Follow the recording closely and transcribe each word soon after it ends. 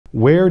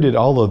Where did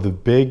all of the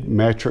big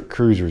metric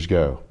cruisers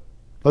go?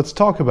 Let's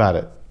talk about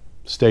it.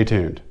 Stay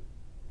tuned.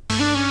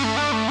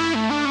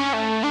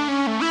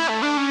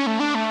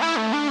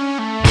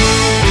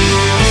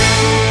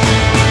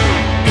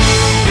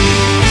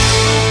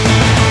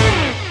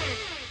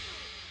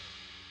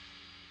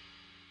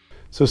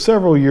 So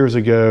several years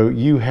ago,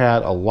 you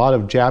had a lot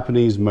of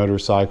Japanese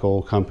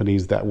motorcycle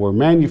companies that were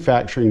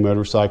manufacturing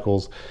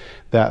motorcycles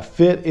that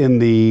fit in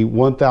the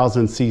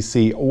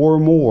 1000cc or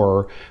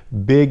more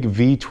big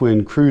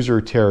V-twin cruiser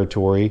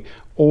territory,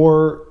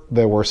 or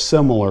that were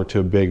similar to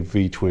a big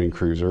V-twin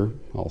cruiser,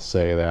 I'll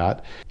say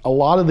that. A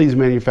lot of these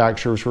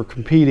manufacturers were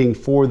competing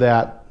for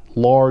that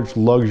large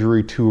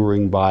luxury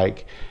touring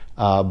bike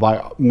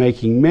by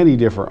making many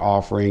different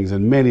offerings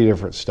and many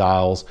different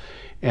styles,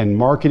 and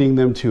marketing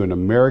them to an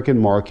American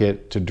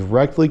market to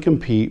directly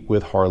compete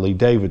with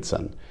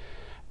Harley-Davidson,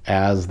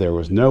 as there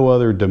was no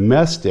other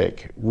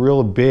domestic,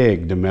 real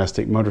big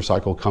domestic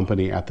motorcycle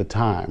company at the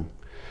time.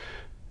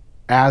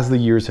 As the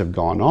years have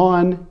gone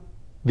on,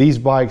 these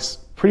bikes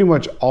pretty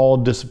much all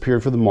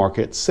disappeared from the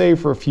market, save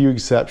for a few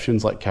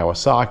exceptions like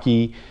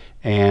Kawasaki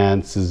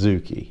and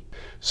Suzuki.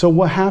 So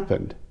what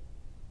happened?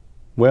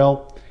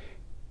 Well,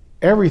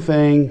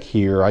 everything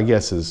here, I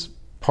guess, is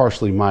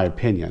partially my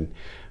opinion,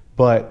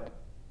 but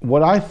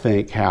what I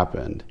think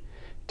happened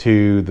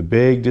to the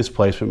big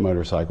displacement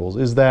motorcycles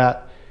is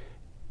that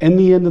in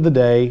the end of the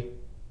day,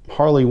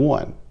 Harley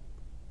won.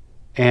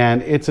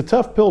 And it's a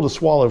tough pill to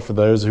swallow for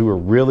those who are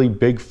really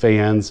big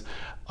fans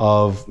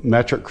of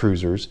metric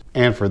cruisers.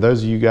 And for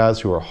those of you guys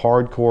who are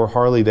hardcore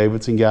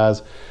Harley-Davidson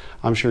guys,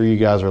 I'm sure you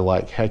guys are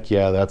like, heck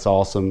yeah, that's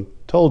awesome.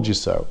 Told you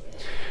so.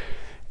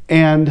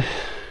 And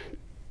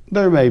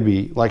there may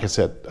be, like I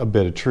said, a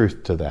bit of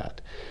truth to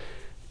that.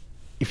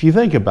 If you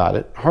think about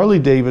it,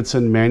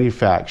 Harley-Davidson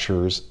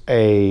manufactures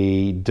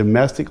a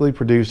domestically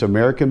produced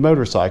American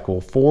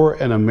motorcycle for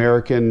an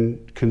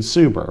American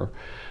consumer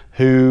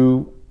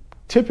who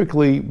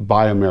typically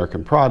buy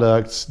American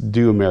products,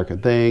 do American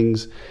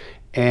things,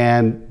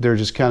 and they're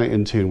just kind of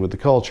in tune with the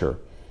culture.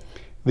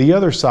 The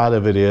other side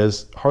of it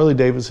is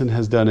Harley-Davidson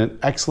has done an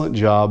excellent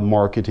job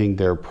marketing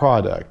their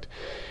product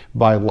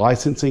by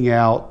licensing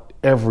out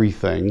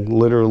everything.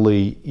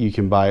 Literally, you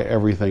can buy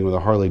everything with a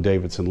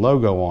Harley-Davidson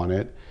logo on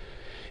it.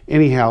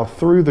 Anyhow,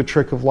 through the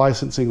trick of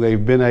licensing,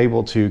 they've been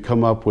able to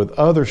come up with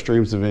other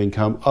streams of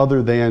income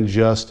other than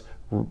just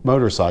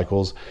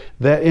motorcycles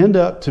that end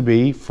up to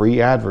be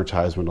free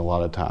advertisement a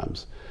lot of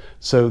times.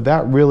 So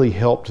that really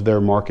helped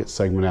their market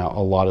segment out a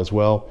lot as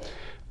well.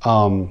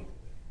 I'm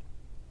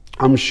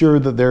sure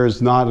that there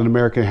is not an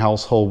American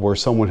household where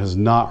someone has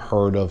not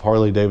heard of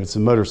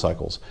Harley-Davidson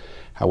motorcycles.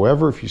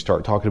 However, if you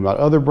start talking about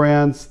other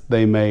brands,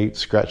 they may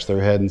scratch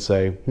their head and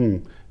say,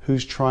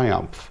 who's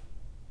Triumph?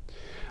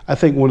 I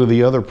think one of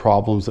the other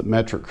problems that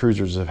metric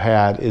cruisers have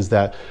had is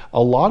that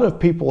a lot of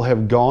people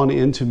have gone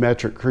into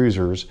metric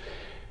cruisers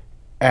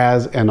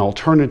as an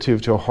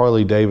alternative to a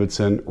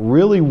Harley-Davidson,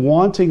 really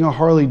wanting a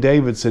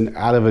Harley-Davidson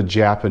out of a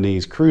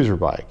Japanese cruiser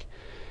bike.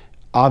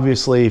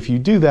 Obviously, if you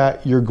do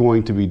that, you're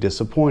going to be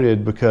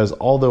disappointed, because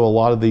although a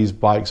lot of these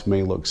bikes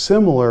may look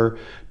similar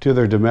to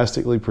their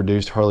domestically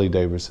produced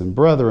Harley-Davidson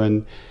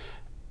brethren,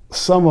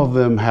 some of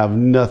them have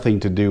nothing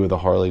to do with a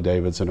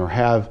Harley-Davidson or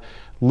have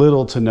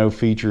little to no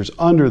features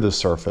under the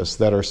surface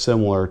that are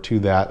similar to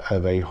that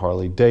of a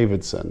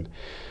Harley-Davidson.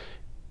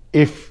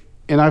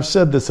 And I've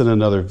said this in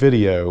another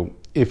video,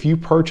 if you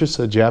purchase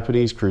a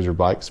Japanese cruiser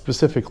bike,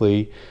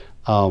 specifically,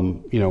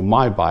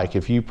 my bike,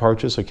 if you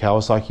purchase a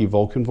Kawasaki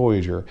Vulcan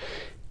Voyager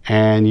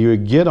and you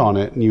get on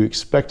it and you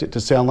expect it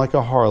to sound like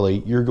a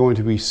Harley, you're going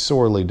to be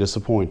sorely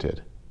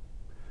disappointed.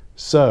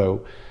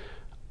 So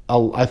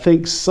I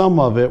think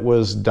some of it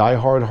was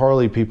diehard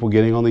Harley people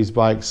getting on these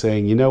bikes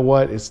saying, you know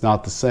what, it's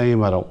not the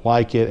same, I don't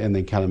like it, and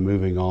then kind of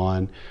moving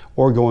on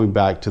or going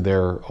back to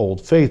their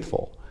old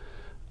faithful.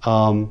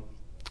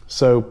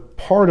 So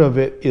part of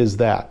it is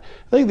that.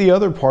 I think the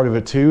other part of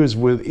it too is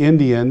with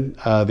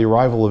the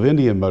arrival of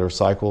Indian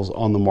motorcycles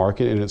on the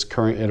market in its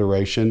current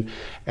iteration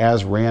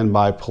as ran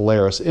by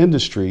Polaris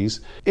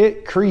Industries.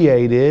 It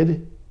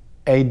created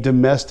a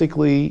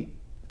domestically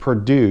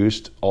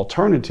produced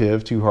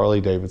alternative to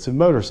Harley-Davidson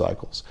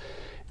motorcycles.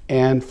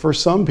 And for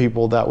some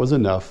people that was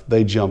enough.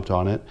 They jumped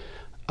on it.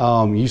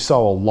 You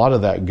saw a lot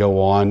of that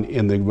go on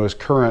in the most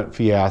current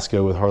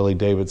fiasco with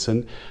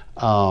Harley-Davidson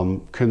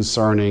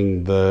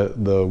concerning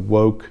the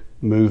woke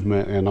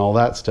movement and all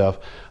that stuff.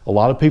 A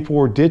lot of people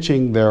were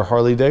ditching their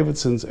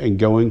Harley-Davidsons and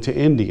going to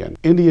Indian.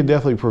 Indian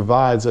definitely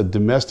provides a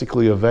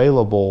domestically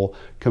available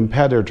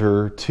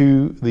competitor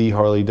to the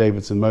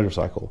Harley-Davidson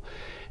motorcycle.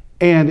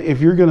 And if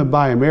you're going to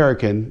buy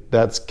American,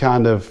 that's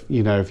kind of,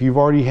 if you've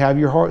already have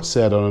your heart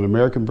set on an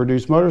American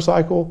produced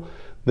motorcycle,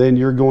 then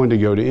you're going to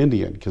go to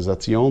Indian, because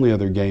that's the only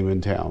other game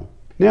in town.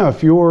 Now,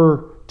 if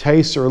your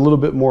tastes are a little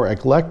bit more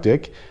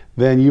eclectic,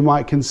 then you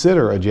might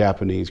consider a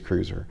Japanese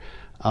cruiser.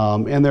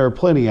 And there are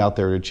plenty out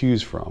there to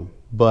choose from.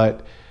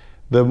 But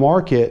the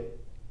market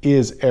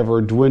is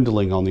ever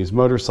dwindling on these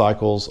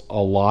motorcycles.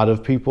 A lot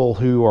of people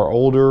who are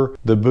older,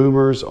 the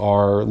boomers,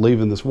 are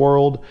leaving this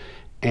world,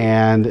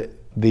 and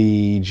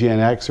the Gen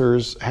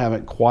Xers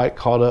haven't quite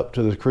caught up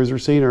to the cruiser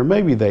scene, or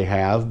maybe they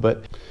have.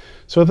 But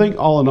so I think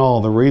all in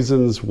all, the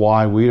reasons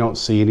why we don't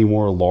see any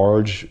more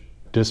large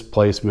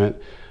displacement,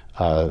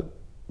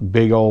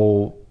 big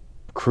old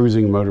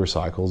cruising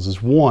motorcycles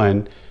is,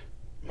 one,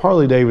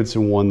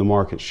 Harley-Davidson won the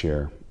market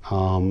share.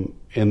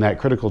 In that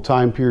critical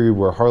time period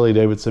where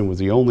Harley-Davidson was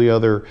the only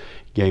other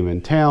game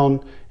in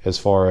town, as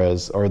far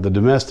as, or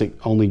the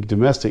only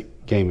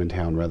domestic game in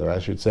town, rather, I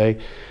should say,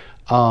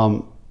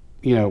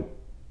 you know,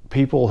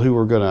 people who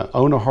were going to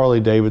own a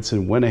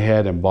Harley-Davidson went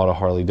ahead and bought a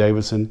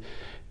Harley-Davidson.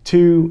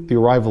 Two, the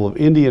arrival of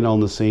Indian on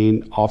the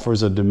scene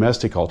offers a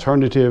domestic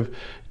alternative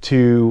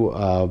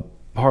to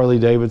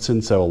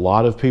Harley-Davidson. So a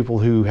lot of people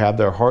who have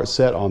their heart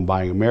set on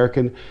buying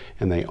American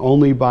and they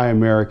only buy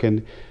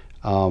American,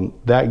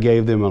 that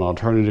gave them an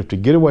alternative to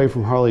get away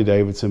from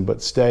Harley-Davidson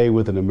but stay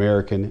with an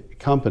American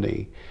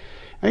company.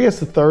 I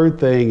guess the third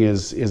thing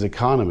is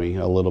economy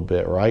a little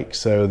bit, right?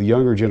 So the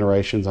younger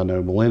generations, I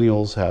know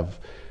millennials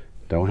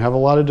don't have a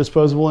lot of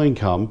disposable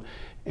income,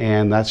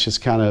 and that's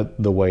just kind of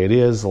the way it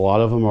is. A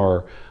lot of them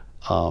are,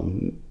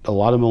 a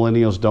lot of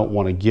millennials don't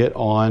want to get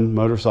on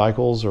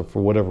motorcycles, or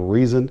for whatever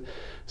reason.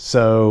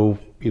 So,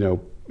 you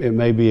know, it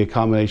may be a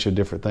combination of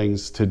different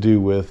things to do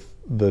with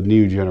the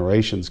new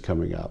generations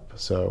coming up.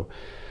 So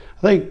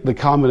I think the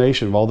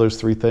combination of all those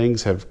three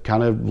things have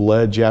kind of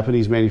led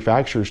Japanese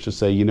manufacturers to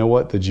say, you know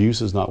what, the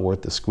juice is not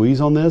worth the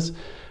squeeze on this.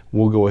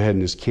 We'll go ahead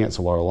and just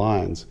cancel our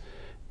lines.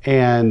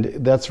 And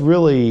that's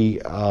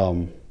really,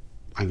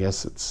 I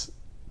guess it's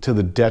to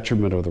the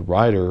detriment of the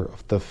rider,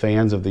 the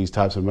fans of these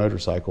types of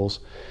motorcycles.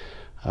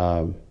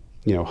 You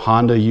know,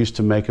 Honda used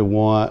to make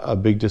a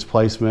big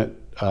displacement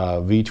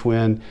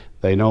V-twin.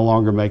 They no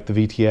longer make the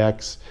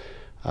VTX.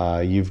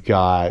 You've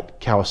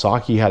got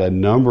Kawasaki had a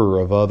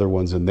number of other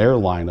ones in their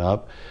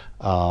lineup,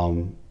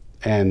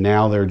 and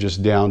now they're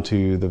just down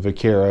to the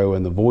Vaquero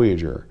and the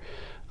Voyager.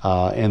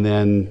 And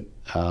then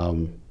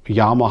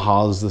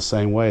Yamaha is the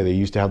same way. They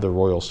used to have the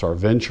Royal Star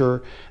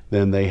Venture,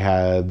 then they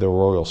had the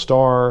Royal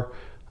Star,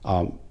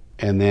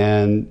 and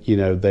then, you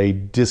know, they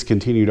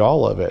discontinued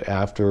all of it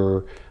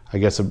after, I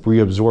guess,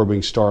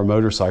 reabsorbing Star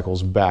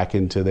Motorcycles back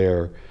into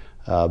their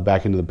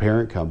back into the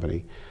parent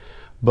company.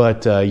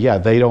 But yeah,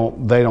 they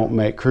don't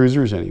make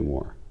cruisers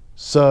anymore.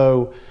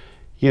 So,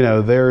 you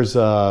know,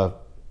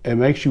 it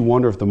makes you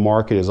wonder if the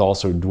market is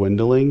also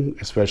dwindling,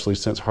 especially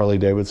since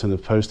Harley-Davidson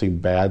is posting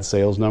bad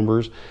sales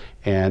numbers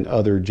and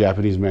other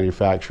Japanese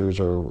manufacturers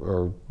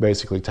are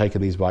basically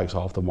taking these bikes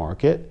off the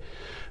market.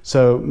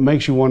 So it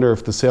makes you wonder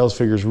if the sales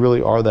figures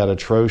really are that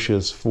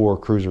atrocious for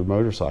cruiser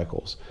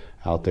motorcycles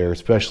out there,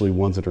 especially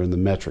ones that are in the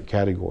metric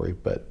category.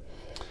 But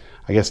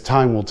I guess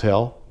time will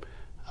tell.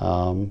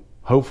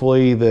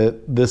 Hopefully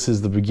that this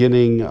is the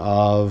beginning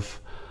of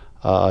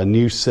a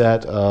new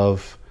set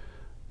of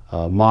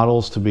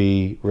models to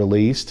be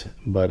released,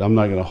 but I'm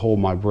not going to hold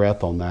my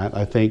breath on that.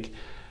 I think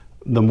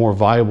the more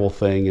viable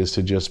thing is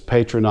to just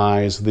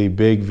patronize the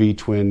big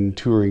V-twin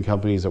touring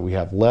companies that we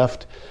have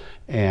left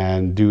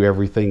and do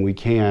everything we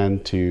can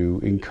to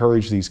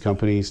encourage these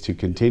companies to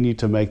continue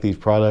to make these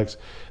products,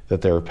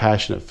 that there are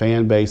passionate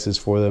fan bases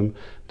for them,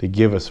 to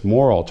give us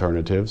more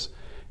alternatives.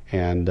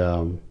 And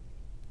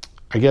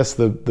I guess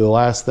the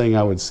last thing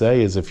I would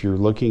say is, if you're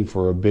looking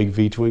for a big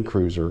V-twin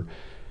cruiser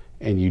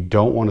and you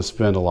don't want to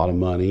spend a lot of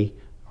money,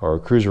 or a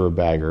cruiser or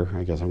bagger,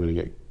 I guess I'm going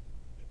to get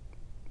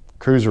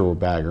cruiser or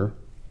bagger,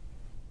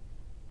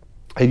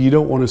 and you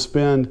don't want to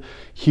spend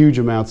huge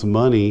amounts of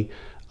money,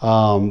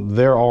 and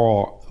you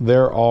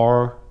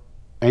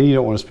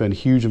don't want to spend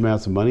huge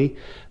amounts of money,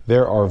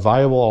 there are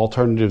viable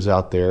alternatives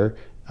out there.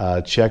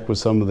 Check with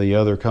some of the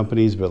other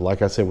companies, but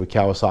like I said, with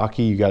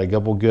Kawasaki, you got a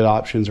couple good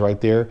options right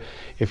there.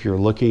 If you're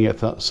looking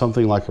at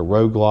something like a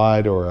Road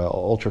Glide or an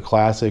Ultra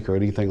Classic or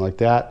anything like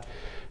that.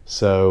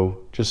 So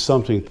just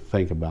something to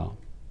think about.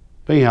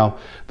 But anyhow,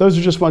 those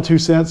are just my 2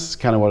 cents. It's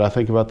kind of what I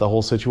think about the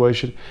whole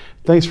situation.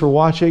 Thanks for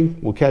watching.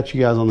 We'll catch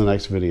you guys on the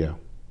next video.